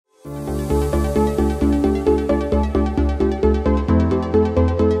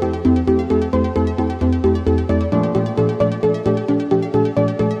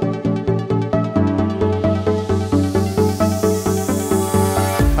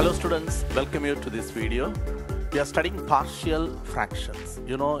students, welcome you to this video. We are studying partial fractions.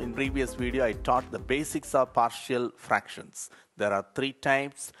 You know, in previous video I taught the basics of partial fractions. There are three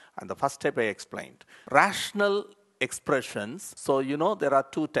types and the first type I explained. Rational expressions. So you know there are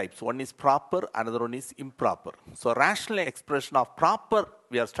two types. One is proper, another one is improper. So rational expression of proper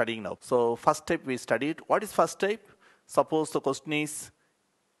we are studying now. So first type we studied. What is first type? Suppose the question is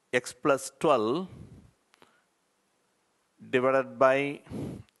x plus 12 divided by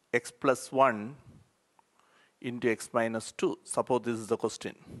x plus 1 into x minus 2. Suppose this is the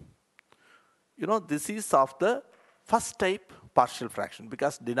question. You know, this is of the first type partial fraction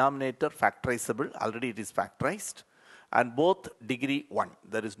because denominator factorizable, already it is factorized, and both degree 1.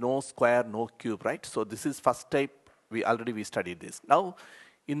 There is no square, no cube, right? So this is first type. We studied this. Now,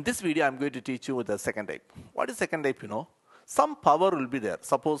 in this video, I'm going to teach you the second type. What is second type, you know? Some power will be there.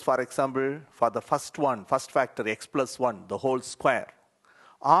 Suppose, for example, for the first factor, x plus 1, the whole square,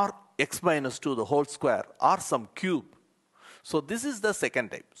 or x minus 2, the whole square, or some cube. So this is the second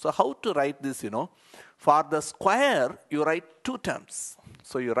type. So how to write this, you know? For the square, you write two terms.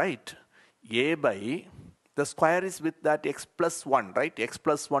 So you write a by, the square is with that x plus 1, right? X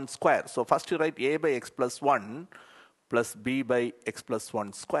plus 1 square. So first you write a by x plus 1 plus b by x plus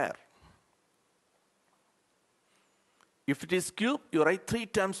 1 square. If it is cube, you write three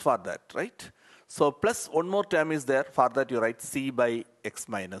terms for that, right? So plus one more term is there. For that you write c by x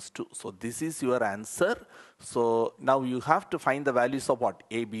minus 2. So this is your answer. So now you have to find the values of what?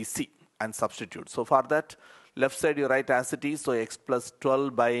 A, B, C and substitute. So for that, left side you write as it is. So x plus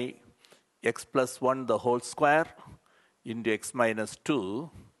 12 by x plus 1 the whole square into x minus 2.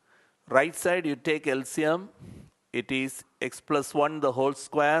 Right side you take LCM. It is x plus 1 the whole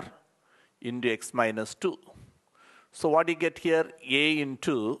square into x minus 2. So what you get here, a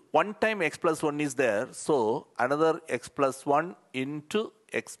into, one time x plus 1 is there, so another x plus 1 into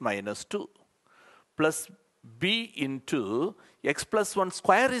x minus 2, plus b into x plus 1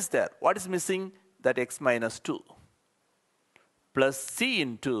 square is there. What is missing? That x minus 2. Plus c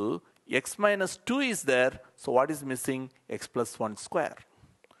into x minus 2 is there, so what is missing? X plus 1 square.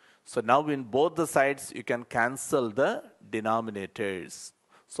 So now in both the sides you can cancel the denominators.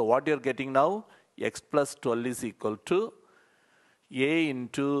 So what you are getting now? X plus 12 is equal to a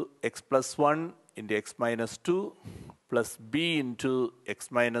into x plus 1 into x minus 2 plus b into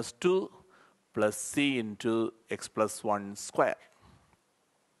x minus 2 plus c into x plus 1 square.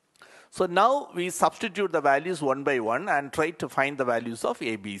 So now we substitute the values one by one and try to find the values of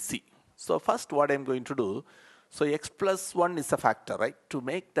a, b, c. So first what I am going to do, so x plus 1 is a factor, right? To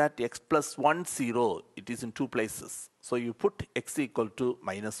make that x plus 1 0, it is in two places. So you put x equal to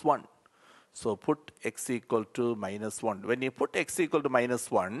minus 1. So put x equal to minus 1. When you put x equal to minus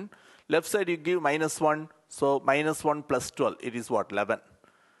 1, left side you give minus 1. So minus 1 plus 12, it is what? 11.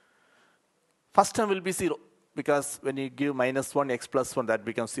 First term will be 0 because when you give minus 1, x plus 1, that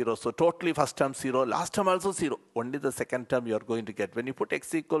becomes 0. So totally first term 0, last term also 0. Only the second term you are going to get. When you put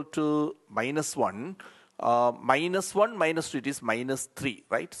x equal to minus 1, minus 1 minus 2, it is minus 3,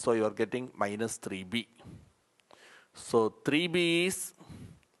 right? So you are getting minus 3b. So 3b is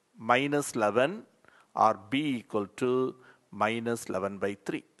minus 11 or b equal to minus 11 by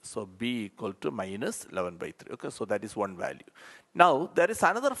 3. So b equal to minus 11 by 3. Okay, so that is one value. Now there is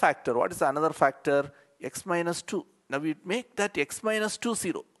another factor. What is another factor? X minus 2. Now we make that x minus 2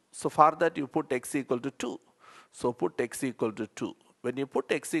 0. So for that you put x equal to 2. So put x equal to 2. When you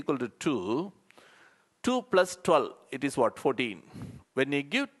put x equal to 2, 2 plus 12, it is what? 14. When you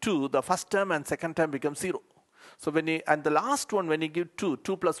give 2, the first term and second term become 0. So when you, and the last one, when you give 2,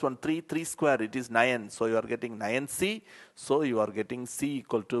 2 plus 1, 3, 3 square, it is 9. So you are getting 9c. So you are getting c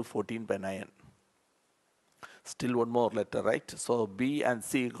equal to 14 by 9. Still one more letter, right? So b and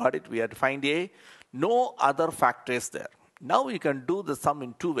c, got it. We have to find a. No other factor is there. Now you can do the sum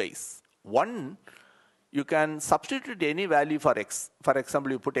in two ways. One, you can substitute any value for x. For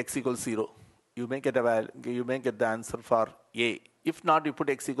example, you put x equals 0. You may get the answer for a. If not, you put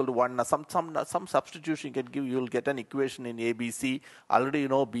x equal to 1. Some substitution you can give, you will get an equation in a, b, c. Already you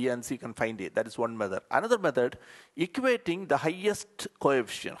know b and c, you can find a. That is one method. Another method, equating the highest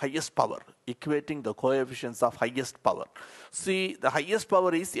coefficient, highest power. Equating the coefficients of highest power. See, the highest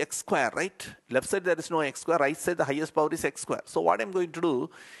power is x square, right? Left side there is no x square. Right side the highest power is x square. So what I am going to do,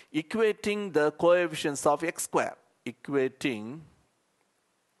 equating the coefficients of x square. Equating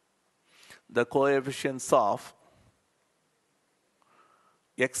the coefficients of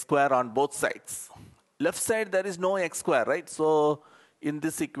x square on both sides. Left side there is no x square, right? So in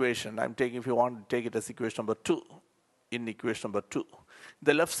this equation, I'm taking, if you want to take it as equation number 2, in equation number 2.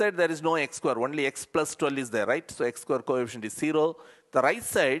 The left side there is no x square, only x plus 12 is there, right? So x square coefficient is 0. The right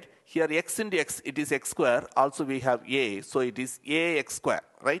side, here x into x, it is x square. Also we have a, so it is a x square,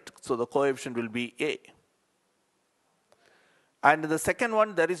 right? So the coefficient will be a. And in the second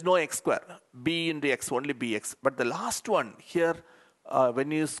one, there is no x square, b into x, only bx. But the last one here,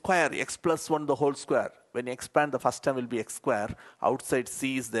 when you square x plus 1 the whole square, when you expand, the first term will be x square. Outside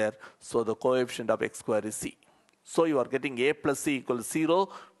c is there, so the coefficient of x square is c. So you are getting a plus c equal to 0.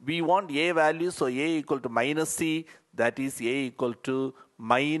 We want a value, so a equal to minus c. That is a equal to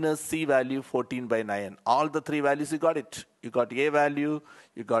minus c value 14 by 9. All the three values you got it. You got a value,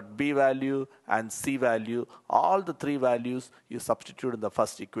 you got b value and c value. All the three values you substitute in the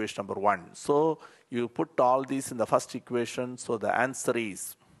first equation number 1. So you put all these in the first equation. So the answer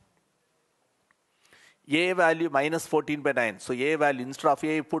is a value minus 14 by 9. So a value, instead of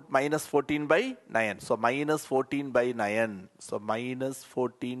a, you put minus 14 by 9. So minus 14 by 9. So minus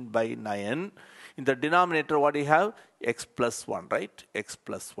 14 by 9. In the denominator, what do you have? X plus 1, right? X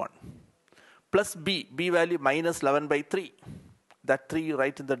plus 1. Plus b. B value minus 11 by 3. That 3 you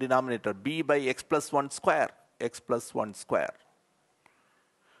write in the denominator. B by x plus 1 square. X plus 1 square.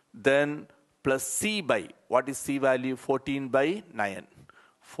 Then plus c by, what is c value? 14 by 9.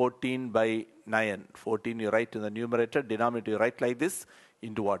 14 by 9. 14 you write in the numerator, denominator you write like this,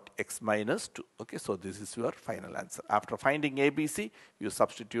 into what? X minus 2. Okay, so this is your final answer. After finding ABC, you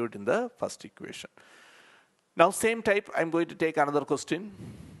substitute in the first equation. Now same type, I'm going to take another question.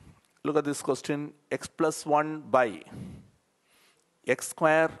 Look at this question. X plus 1 by x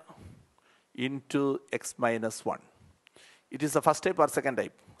square into x minus 1. It is the first type or second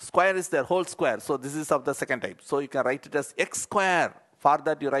type? Square is there, whole square. So this is of the second type. So you can write it as x square. For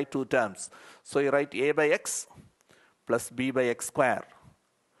that you write two terms. So you write a by x plus b by x square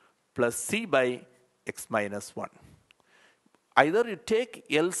plus c by x minus 1. Either you take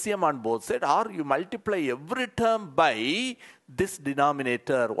LCM on both sides or you multiply every term by this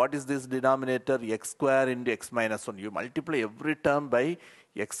denominator. What is this denominator? X square into x minus 1. You multiply every term by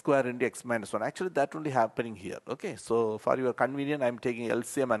x square into x minus 1. Actually that only happening here. Okay, so for your convenience I am taking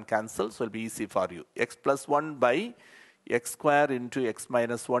LCM and cancel, so it will be easy for you. X plus 1 by x square into x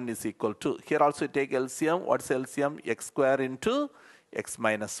minus 1 is equal to, here also you take LCM. What's LCM? X square into x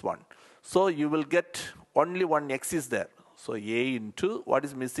minus 1. So you will get only one x is there. So a into, what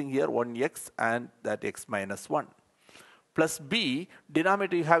is missing here? One x and that x minus 1. Plus b,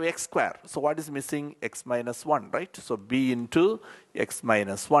 denominator you have x square. So what is missing? X minus 1, right? So b into x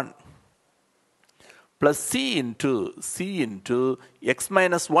minus 1. Plus c into x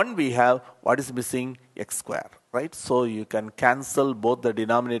minus 1 we have, what is missing? X square, right? So you can cancel both the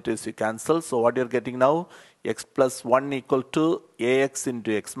denominators, you cancel. So what you're getting now? X plus 1 equal to ax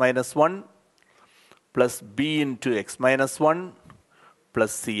into x minus 1 plus b into x minus 1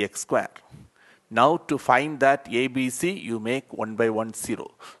 plus cx square. Now to find that ABC, you make 1 by 1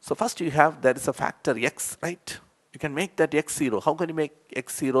 0. So first you have, there is a factor x, right? You can make that x 0. How can you make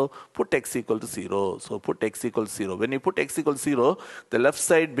x 0? Put x equal to 0. So put x equal to 0. When you put x equal to 0, the left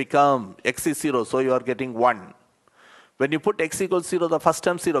side become x is 0. So you are getting 1. When you put x equals 0, the first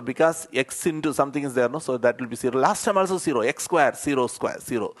term 0 because x into something is there, no? So that will be 0. Last time also 0. X square, 0 square,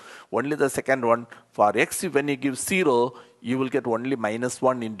 0. Only the second one. For x, when you give 0, you will get only minus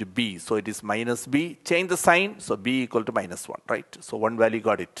 1 into b. So it is minus b. Change the sign. So b equal to minus 1, right? So one value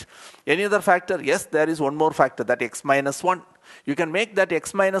got it. Any other factor? Yes, there is one more factor, that x minus 1. You can make that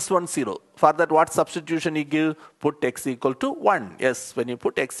x minus 1 0. For that, what substitution you give? Put x equal to 1. Yes, when you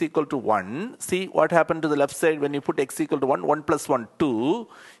put x equal to 1, see what happened to the left side when you put x equal to 1. 1 plus 1, 2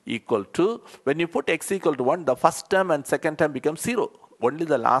 equal to, when you put x equal to 1, the first term and second term become 0. Only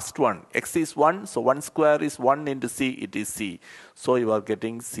the last one. X is 1, so 1 square is 1 into c, it is c. So you are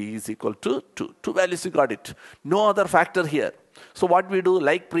getting c is equal to 2. Two values you got it. No other factor here. So what we do,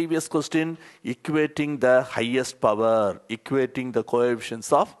 like previous question, equating the highest power, equating the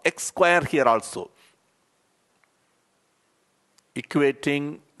coefficients of x square here also.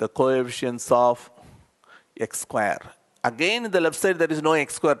 Equating the coefficients of x square. Again in the left side there is no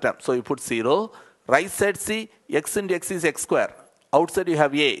x square term, so you put 0. Right side see, x into x is x square. Outside you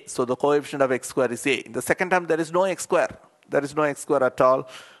have a, so the coefficient of x square is a. In the second term there is no x square. There is no x square at all.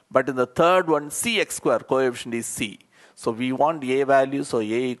 But in the third one, cx square coefficient is c. So we want a value, so a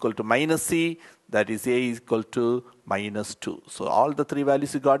equal to minus c, that is a is equal to minus 2. So all the three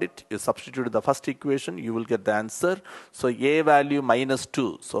values you got it, you substitute in the first equation, you will get the answer. So a value minus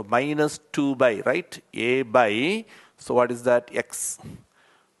 2, so minus 2 by, right? A by, so what is that? X.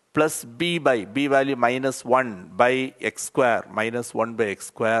 Plus b by, b value minus 1 by x square, minus 1 by x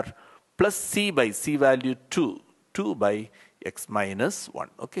square, plus c by, c value 2, 2 by x minus 1.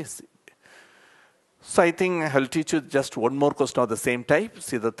 Okay. So I think I'll teach you just one more question of the same type.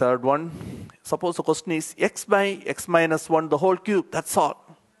 See the third one. Suppose the question is x by x minus 1 the whole cube. That's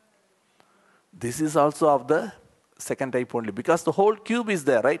all. This is also of the second type only because the whole cube is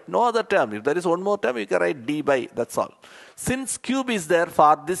there, right? No other term. If there is one more term, you can write d by, that's all. Since cube is there,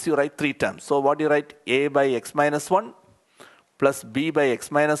 for this you write 3 terms. So what do you write? A by x minus 1 plus b by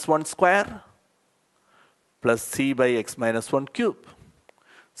x minus 1 square plus c by x minus 1 cube.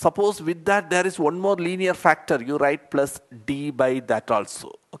 Suppose with that there is one more linear factor, you write plus d by that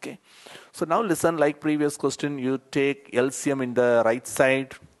also. Okay. So now listen, like previous question, you take LCM in the right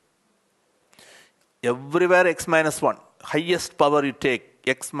side. Everywhere x minus 1, highest power you take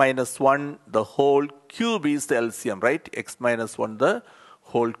x minus 1, the whole cube is the LCM, right? X minus 1 the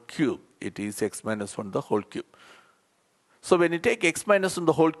whole cube. It is x minus 1 the whole cube. So when you take x minus 1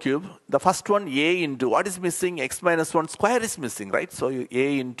 the whole cube, the first one a into, what is missing? X minus 1 square is missing, right? So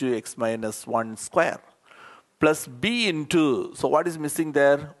a into x minus 1 square plus b into, so what is missing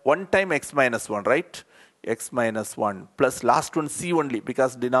there? 1 time x minus 1, right? X minus 1 plus last one c only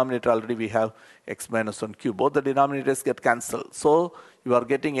because denominator already we have x minus 1 cube. Both the denominators get cancelled. So you are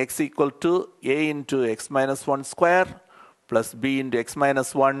getting x equal to a into x minus 1 square plus b into x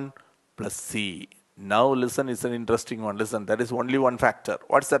minus 1 plus c. Now listen, it's an interesting one. Listen, there is only one factor.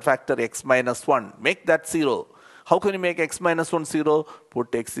 What's that factor? X minus 1. Make that 0. How can you make x minus 1 0?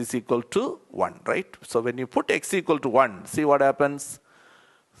 Put x is equal to 1, right? So when you put x equal to 1, see what happens?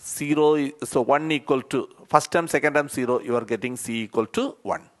 0, so 1 equal to, first term, second term 0, you are getting c equal to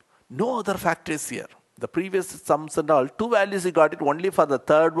 1. No other factors here. The previous sums and all, 2 values you got it, only for the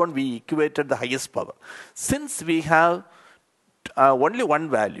third one we equated the highest power. Since we have only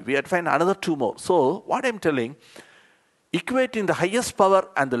one value, we had to find another 2 more. So what I'm telling, equating the highest power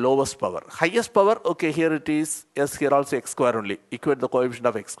and the lowest power. Highest power, okay, here it is, yes, here also x square only. Equate the coefficient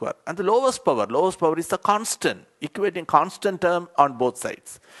of x square. And the lowest power is the constant. Equating constant term on both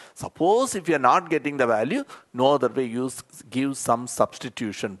sides. Suppose if you are not getting the value, no other way, give some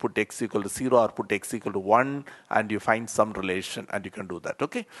substitution. Put x equal to 0 or put x equal to 1 and you find some relation and you can do that,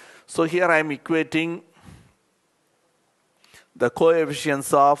 okay. So here I am equating the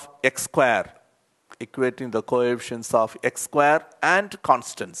coefficients of x square. Equating the coefficients of x square and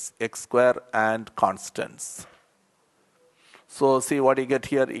constants. X square and constants. So see what you get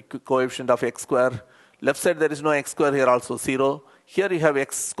here, coefficient of x square. Left side there is no x square, here also 0. Here you have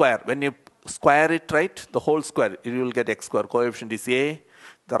x square. When you square it, right, the whole square, you will get x square. Coefficient is a.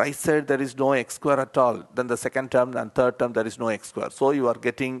 The right side there is no x square at all. Then the second term and third term there is no x square. So you are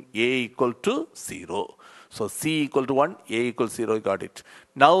getting a equal to 0. So c equal to 1, a equal to 0, you got it.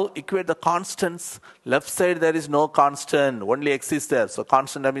 Now equate the constants. Left side there is no constant, only x is there. So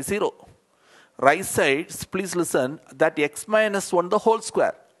constant term is 0. Right side, please listen, that x minus 1 the whole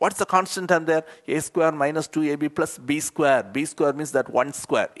square. What's the constant term there? A square minus 2ab plus b square. B square means that 1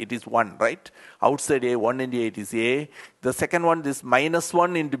 square. It is 1, right? Outside a, 1 into a, it is a. The second one is minus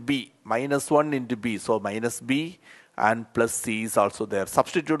 1 into b. Minus 1 into b. So minus b. And plus c is also there.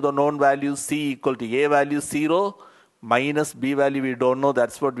 Substitute the known values. C equal to a value 0 minus b value we don't know,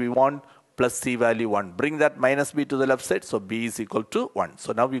 that's what we want, plus c value 1. Bring that minus b to the left side, so b is equal to 1.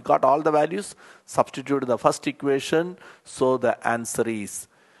 So now we got all the values, substitute in the first equation, so the answer is,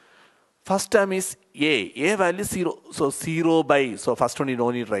 first term is a value 0, so 0 by, so first one you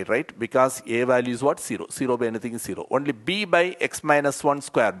don't need write, right? Because a value is what? 0, 0 by anything is 0. Only b by x minus 1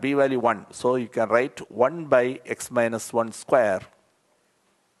 square, b value 1. So you can write 1 by x minus 1 square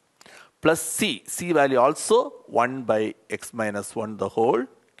plus c value also 1 by x minus 1 the whole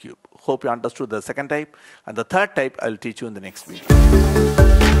cube. Hope you understood the second type. And the third type I'll teach you in the next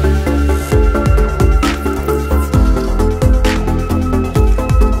video.